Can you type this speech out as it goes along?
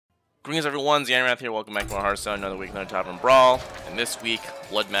Greetings everyone, Zannrath here, welcome back to our Hearthstone, another week, another Tavern Brawl. And this week,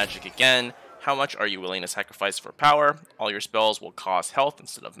 Blood Magic again. How much are you willing to sacrifice for power? All your spells will cost health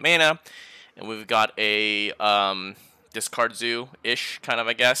instead of mana. And we've got a discard zoo-ish, kind of,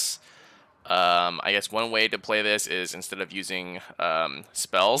 I guess. I guess one way to play this is instead of using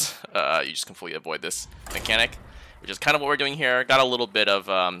spells, you just completely avoid this mechanic, which is kind of what we're doing here. Got a little bit of,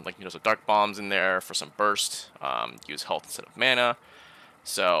 some dark bombs in there for some burst, use health instead of mana.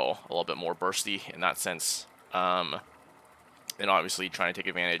 So, a little bit more bursty in that sense. And obviously trying to take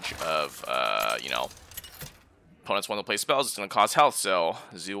advantage of, opponents want to play spells, it's going to cost health, so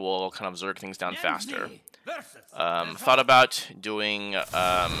Zoo will kind of zerg things down faster. Thought about doing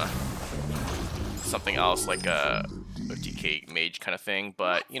something else like a OTK mage kind of thing,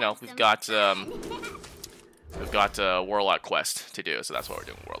 but, we've got Warlock quest to do, so that's what we're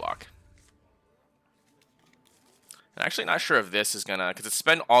doing, Warlock. I'm actually not sure if this is gonna, because it's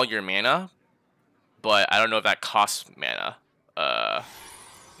spend all your mana, but I don't know if that costs mana.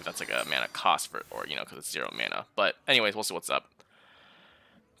 If that's like a mana cost for, or because it's 0 mana. But anyways, we'll see what's up.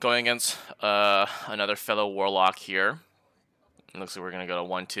 Going against another fellow Warlock here. It looks like we're gonna go to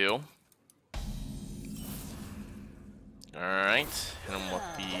 1-2. All right, hit him with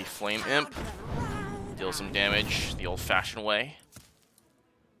the Flame Imp. Deal some damage the old-fashioned way.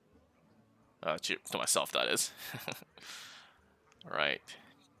 To myself, that is. Alright.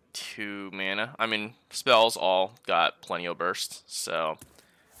 2 mana. I mean, spells all got plenty of burst, so.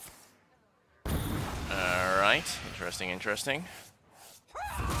 Alright. Interesting.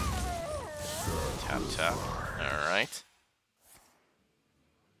 Tap. Alright.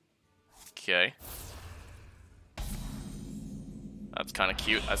 Okay. That's kind of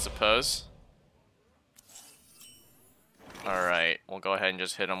cute, I suppose. Alright, we'll go ahead and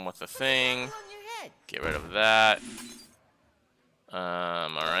just hit him with the thing. Get rid of that.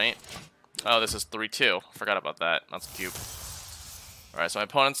 Alright. Oh, this is 3-2. Forgot about that. That's cute. Alright, so my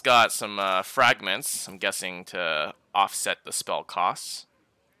opponent's got some fragments, I'm guessing, to offset the spell costs.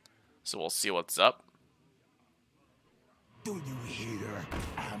 So we'll see what's up. Do you hear?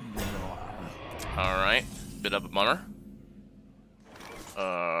 Alright, bit of a bummer.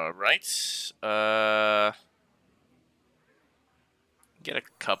 Alright. Get a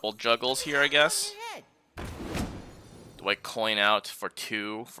couple juggles here, I guess. Do I coin out for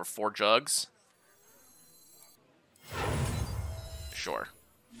 2 for 4 jugs? Sure.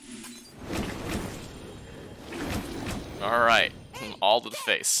 Alright. All to the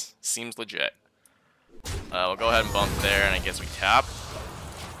face. Seems legit. We'll go ahead and bump there, and I guess we tap.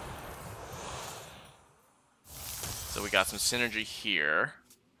 So we got some synergy here.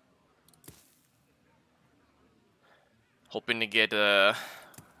 Hoping to get,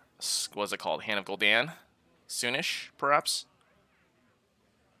 what's it called? Hand of Gul'dan? Soonish, perhaps?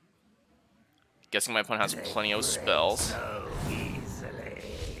 Guessing my opponent has plenty of spells.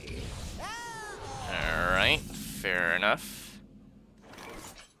 Alright, fair enough.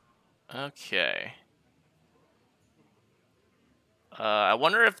 Okay. I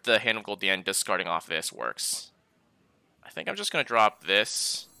wonder if the Hand of Gul'dan discarding off this works. I think I'm just gonna drop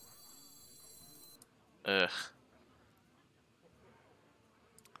this. Ugh.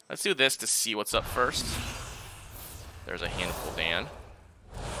 Let's do this to see what's up first. There's a Hand of Gul'dan.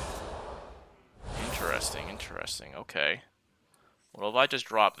 Interesting. Okay. Well, if I just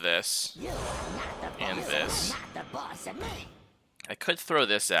drop this and this, I could throw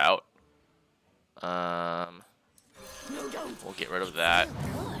this out. We'll get rid of that.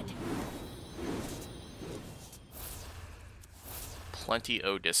 Plenty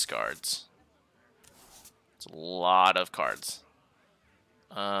of discards. It's a lot of cards.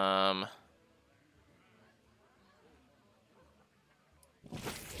 I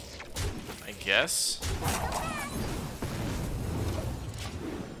guess.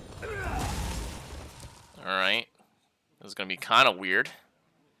 Alright. This is going to be kind of weird.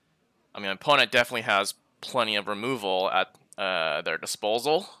 I mean, my opponent definitely has plenty of removal at their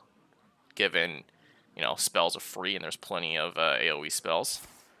disposal, given, spells are free and there's plenty of AoE spells.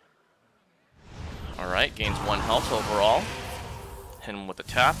 Alright, gains 1 health overall. Hit him with a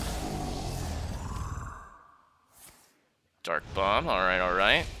tap. Dark Bomb,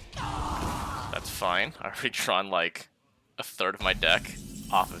 alright. That's fine. I already drawn like a third of my deck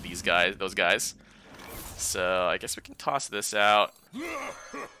off of those guys. So I guess we can toss this out. Do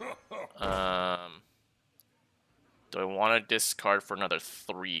I want to discard for another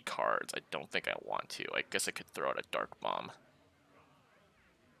 3 cards? I don't think I want to. I guess I could throw out a Dark Bomb.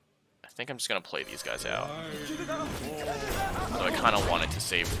 I think I'm just going to play these guys out. So I kind of wanted to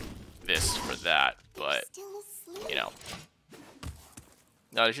save this for that, but,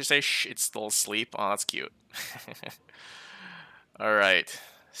 No, did you say shh, it's still asleep? Oh, that's cute. Alright.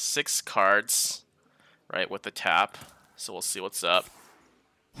 6 cards, right, with the tap. So we'll see what's up.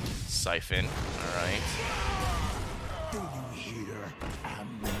 Siphon. Alright.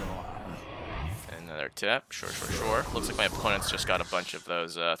 Another tap. Sure, sure, sure. Looks like my opponent's just got a bunch of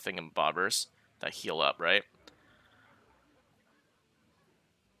those thingamabobbers that heal up, right?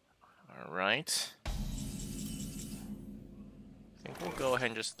 Alright. I think we'll go ahead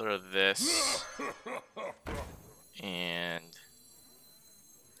and just throw this. And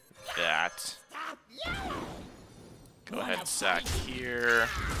that. Go ahead and sack here.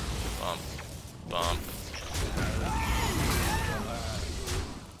 Bump. Bump.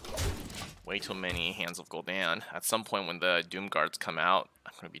 Way too many Hands of Gul'dan. At some point when the Doom Guards come out,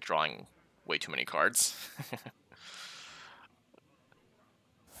 I'm going to be drawing way too many cards.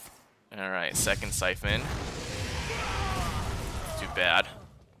 Alright, second Siphon. Too bad.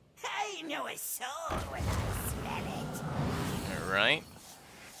 I know a soul when I smell it. Alright.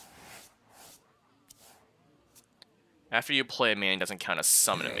 After you play a minion, it doesn't count as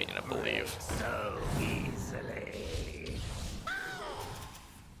summon a minion, I believe. So easily.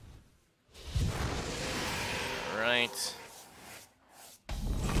 Alright.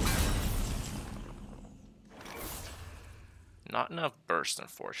 Not enough burst,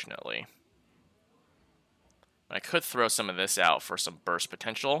 unfortunately. I could throw some of this out for some burst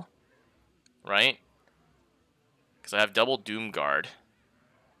potential, right? Because I have double Doom Guard.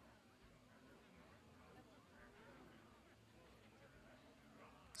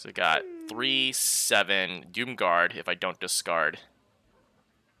 So we got 3, 7 Doom Guard if I don't discard.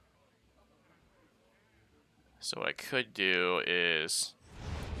 So what I could do is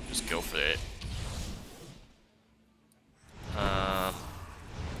just go for it.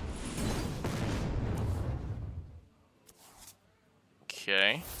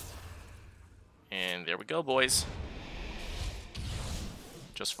 Okay. And there we go, boys.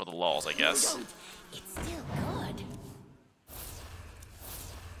 Just for the lulz, I guess. It's still good.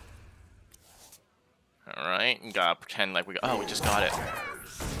 Alright, and gotta pretend like we just got it.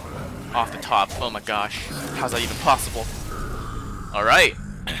 Off the top. Oh my gosh. How's that even possible? Alright.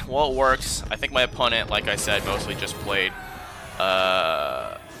 Well, it works. I think my opponent, like I said, mostly just played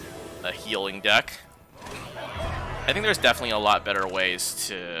a healing deck. I think there's definitely a lot better ways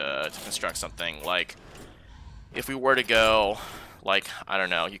to construct something. Like, if we were to go, like, I don't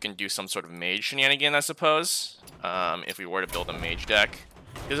know, you can do some sort of mage shenanigan, I suppose. If we were to build a mage deck.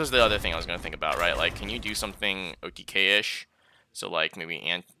 This is the other thing I was going to think about, right? Like, can you do something OTK-ish? So, like, maybe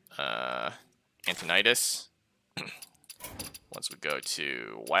Antonidas. Once we go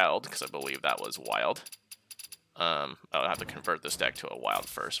to Wild, because I believe that was Wild. I'll have to convert this deck to a Wild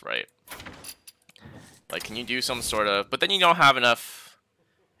first, right? Like, can you do some sort of... But then you don't have enough...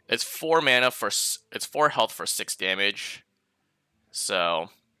 It's 4 mana for... It's 4 health for 6 damage. So...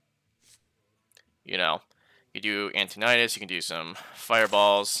 You know... You do Antonidas, you can do some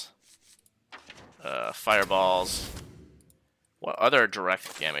Fireballs. Fireballs. What other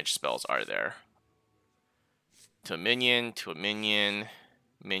direct damage spells are there? To a minion, minion.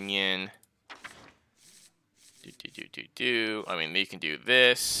 I mean, you can do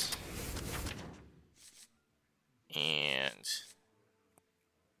this. And...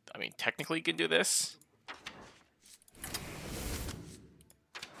 I mean, technically you can do this.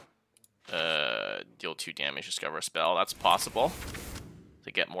 Deal 2 damage, discover a spell. That's possible.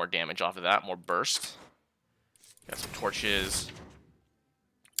 To get more damage off of that, more burst. Got some torches.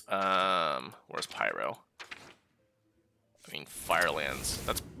 Where's Pyro? I mean, Firelands.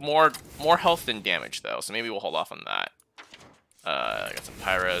 That's more health than damage, though, so maybe we'll hold off on that. Got some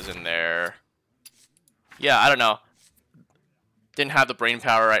Pyros in there. Yeah, I don't know. Didn't have the brain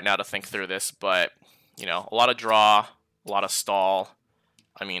power right now to think through this, but, you know, a lot of draw, a lot of stall.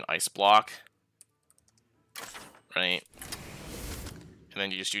 I mean, Ice Block. Right? And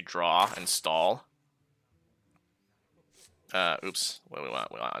then you just do draw and stall. Oops. What do we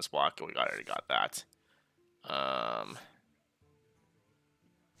want? We want Ice Block. We already got that.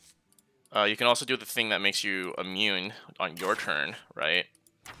 You can also do the thing that makes you immune on your turn, right?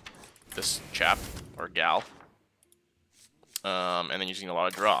 This chap or gal. And then using a lot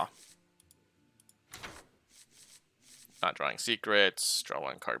of draw. Not drawing secrets. Draw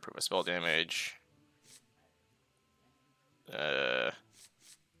 1 card, prove a spell damage.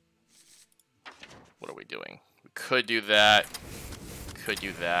 What are we doing? We could do that. Could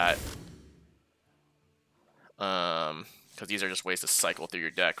do that. Because these are just ways to cycle through your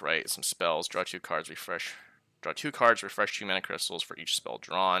deck, right? Some spells, draw 2 cards, refresh. Draw 2 cards, refresh 2 mana crystals for each spell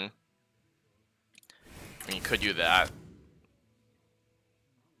drawn. I mean, you could do that.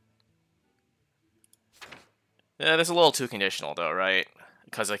 Yeah, that's a little too conditional though, right?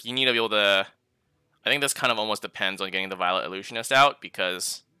 Because like you need to be able to. I think this kind of almost depends on getting the Violet Illusionist out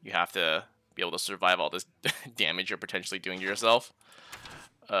because you have to be able to survive all this damage you're potentially doing to yourself.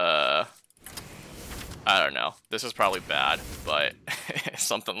 I don't know. This is probably bad, but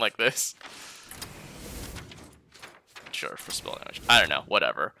something like this. Sure, for spell damage. I don't know.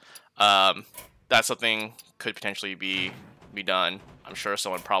 Whatever. That's something could potentially be done. I'm sure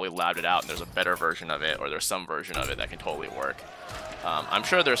someone probably labbed it out and there's a better version of it, or there's some version of it that can totally work. I'm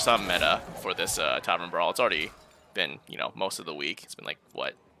sure there's some meta for this Tavern Brawl. It's already been, you know, most of the week. It's been like,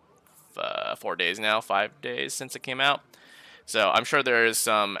 what, 4 days now? 5 days since it came out. So I'm sure there is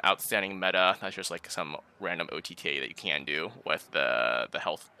some outstanding meta. That's just like some random OTK that you can do with the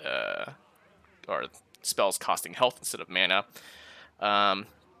health or spells costing health instead of mana. I'm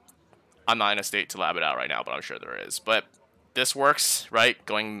not in a state to lab it out right now, but I'm sure there is. But this works, right?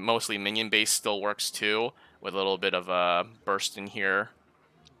 Going mostly minion based still works too, with a little bit of a burst in here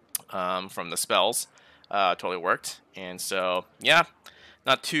from the spells. Totally worked. And so, yeah,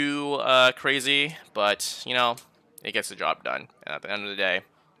 not too crazy, but, you know, it gets the job done. And at the end of the day,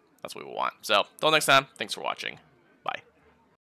 that's what we want. So, until next time, thanks for watching.